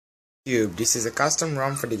This is a custom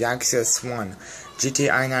ROM for the Galaxy S1 GT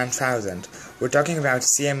i9000. We're talking about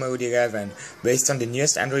cm11 based on the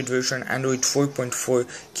newest Android version, Android 4.4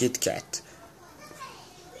 KitKat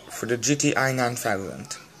for the GT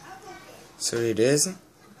i9000. So it is.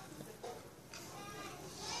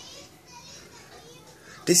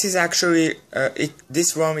 This is actually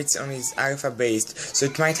this ROM it's alpha based, so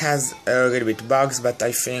it might has a little bit bugs, but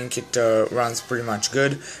I think it runs pretty much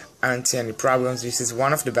good. I don't see any problems. This is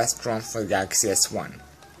one of the best ROMs for Galaxy S1.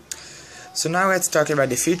 So now let's talk about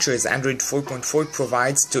the features Android 4.4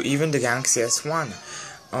 provides to even the Galaxy S1.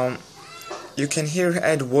 You can here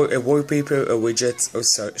add a wallpaper, a widgets, or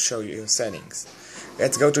show your settings.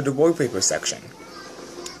 Let's go to the wallpaper section.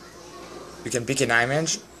 You can pick an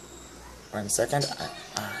image. One second.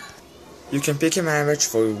 You can pick an image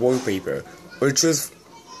for wallpaper, or choose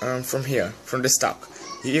from here, from the stock.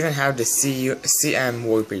 You even have the CM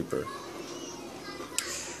wallpaper.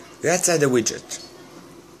 Let's add a widget.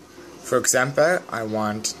 For example, I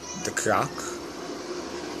want the clock.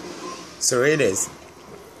 So it is.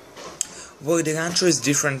 Well, the launcher is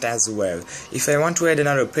different as well. If I want to add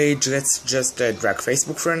another page, let's just drag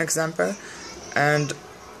Facebook for an example, and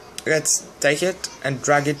let's take it and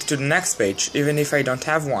drag it to the next page, even if I don't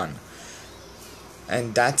have one.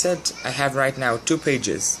 And that's it. I have right now 2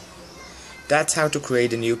 pages. That's how to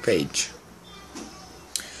create a new page.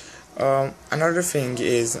 Another thing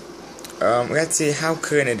is, let's see how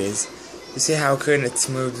clean it is. You see how clean and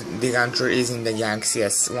smooth the launcher is in the Galaxy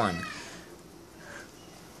S1.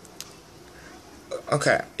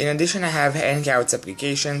 Okay, in addition I have Hangouts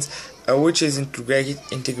applications, which is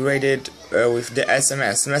integrated with the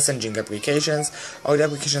SMS messaging applications. All the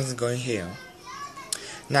applications going here.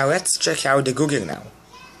 Now let's check out the Google now.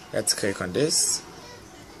 Let's click on this.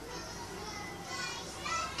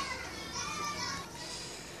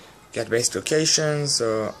 Get based locations,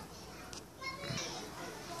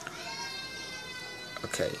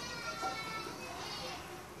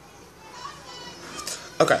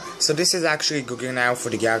 okay, so this is actually Google now for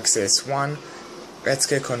the Galaxy S1. Let's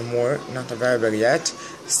click on more, not available yet.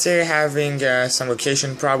 Still having some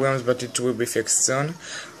location problems, but it will be fixed soon.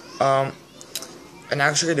 And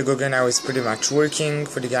actually the Google now is pretty much working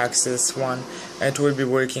for the Galaxy S1, and it will be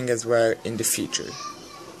working as well in the future.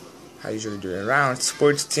 I usually do it around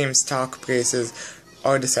sports teams, stock, places,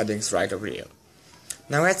 all the settings right over here.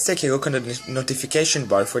 Now let's take a look on the notification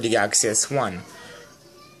bar for the Galaxy S1.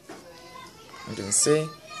 You can see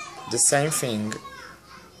the same thing.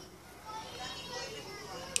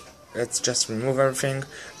 Let's just remove everything.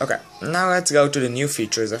 Okay, now let's go to the new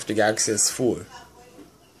features of the Galaxy S4.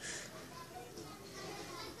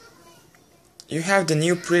 You have the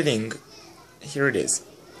new printing. Here it is.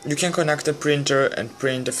 You can connect a printer and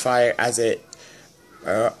print a file as a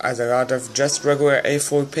lot of just regular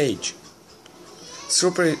A4 page.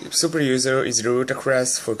 Super User is the root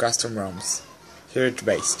address for custom ROMs. Here it's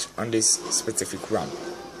based on this specific ROM.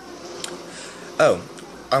 Oh,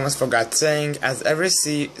 almost forgot saying, as every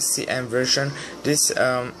CM version, this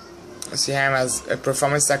CM has a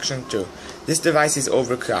performance section too. This device is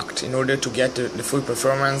overclocked in order to get the full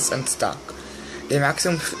performance and stock. The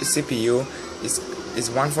maximum CPU is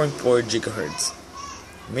 1.4 GHz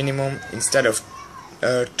minimum instead of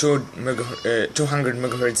 200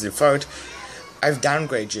 MHz default. I've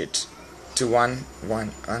downgraded it to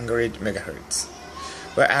 100 MHz.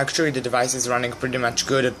 But actually the device is running pretty much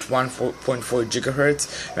good at 1.4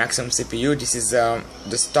 GHz maximum CPU. This is the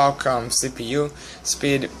stock CPU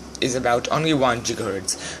speed is about only 1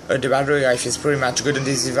 GHz. The battery life is pretty much good on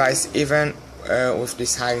this device, even with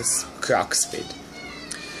this high clock speed.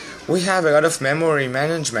 We have a lot of memory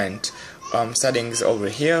management settings over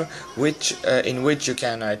here, in which you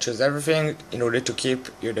can choose everything in order to keep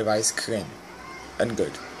your device clean and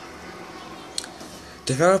good.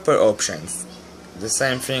 Developer options, the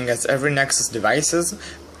same thing as every Nexus devices,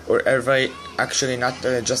 or actually not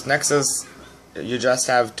just Nexus. You just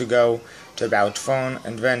have to go to About Phone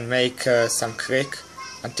and then make some click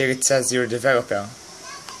until it says you're a developer.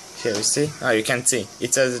 Here you see? Oh, you can see.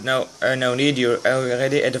 It says no need, you're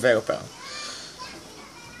already a developer.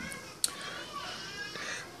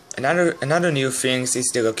 Another new thing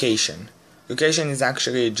is the location. Location is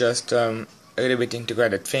actually just a little bit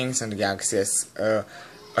integrated things on the Galaxy on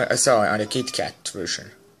the KitKat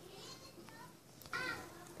version.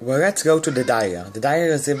 Well, let's go to the dial. The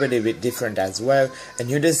dial is a little bit different as well. A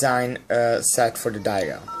new design set for the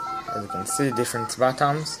dial. As you can see, different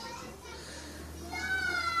buttons.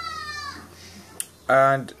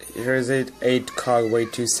 And here is it, 8 call,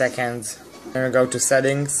 wait 2 seconds. Then we go to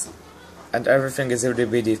settings, and everything is a little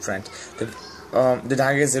bit different. The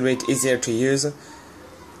dial is a bit easier to use.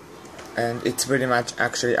 and it's pretty much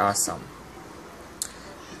actually awesome.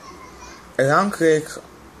 A long click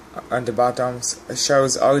on the bottom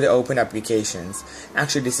shows all the open applications.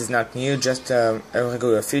 Actually, this is not new, just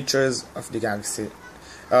regular features of the Galaxy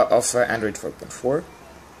of Android 4.4.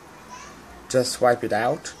 Just swipe it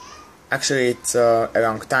out. Actually, it's a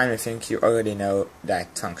long time. I think you already know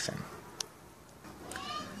that function.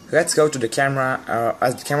 Let's go to the camera,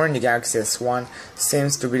 as the camera in the Galaxy S1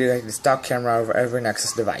 seems to be like the stock camera of every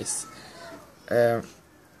Nexus device. You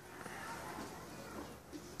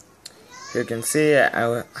can see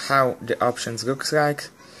how the options looks like.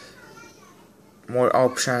 More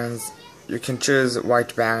options. You can choose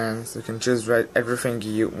white balance. You can choose everything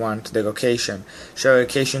you want. The location, show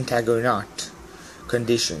location tag or not.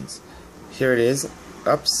 Conditions. Here it is.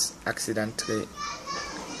 Oops, accidentally.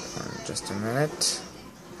 Just a minute.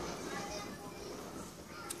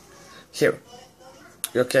 Here,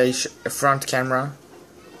 location, front camera,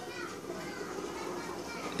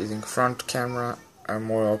 using front camera,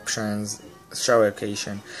 more options, show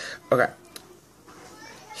location. Okay,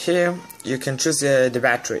 here you can choose the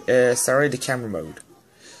battery, the camera mode.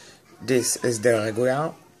 This is the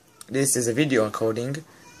regular, this is a video recording,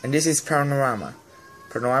 and this is panoramic,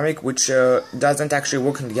 which doesn't actually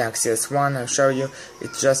work in the Galaxy S1. I'll show you.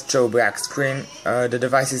 It just shows black screen. The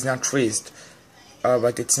device is not freezed.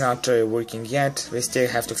 But it's not working yet. We still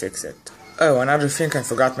have to fix it. Oh, another thing I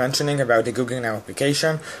forgot mentioning about the Google Now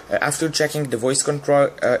application. After checking the voice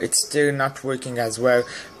control, it's still not working as well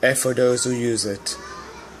for those who use it.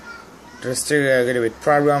 There's still a little bit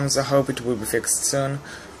problems. I hope it will be fixed soon.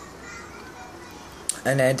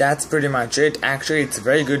 And that's pretty much it. Actually, it's a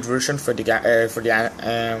very good version for the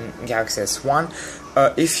Galaxy S1.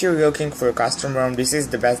 If you're looking for a custom ROM, this is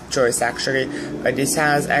the best choice actually. This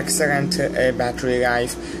has excellent battery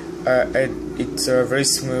life. It's very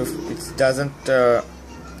smooth. It doesn't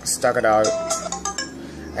stuck at all.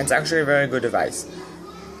 It's actually a very good device.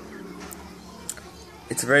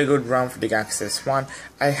 It's a very good ROM for the Galaxy S1.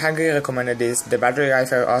 I highly recommend this. The battery life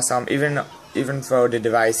is awesome, even though the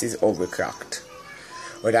device is overclocked.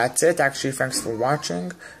 Well, that's it. Actually, thanks for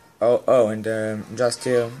watching. And just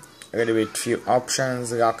here a little bit few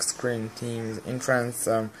options: lock screen, themes, inference.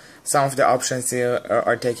 Some of the options here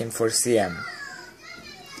are taken for CM.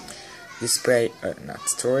 Display, not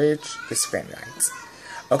storage, display lights.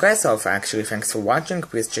 Okay, so actually, thanks for watching.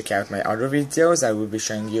 Please check out my other videos. I will be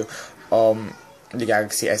showing you the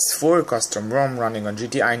Galaxy S4 custom ROM running on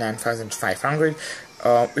i9500.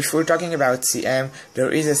 If we're talking about CM,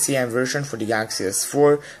 there is a CM version for the Galaxy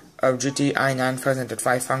S4 of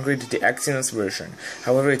i9500, the Exynos version.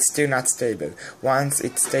 However, it's still not stable. Once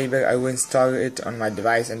it's stable, I will install it on my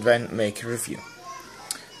device and then make a review.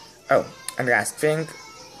 Oh, and last thing,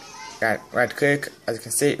 right click, as you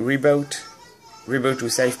can see, reboot to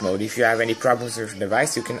safe mode. If you have any problems with the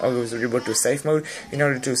device, you can always reboot to safe mode in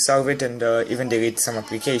order to solve it and even delete some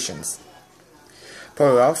applications.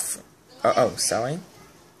 Power off.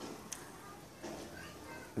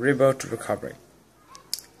 Reboot to recovery.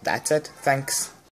 That's it. Thanks.